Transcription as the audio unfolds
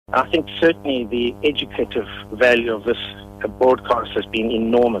I think certainly the educative value of this broadcast has been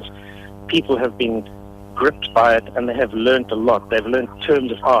enormous. People have been gripped by it and they have learnt a lot. They've learnt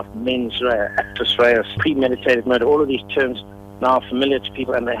terms of art, mens rea, actus reus, premeditated murder, all of these terms now are familiar to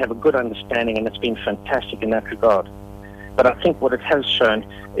people and they have a good understanding, and it's been fantastic in that regard. But I think what it has shown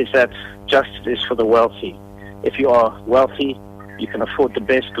is that justice is for the wealthy. If you are wealthy, you can afford the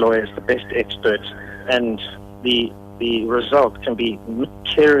best lawyers, the best experts, and the result can be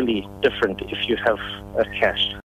materially different if you have cash.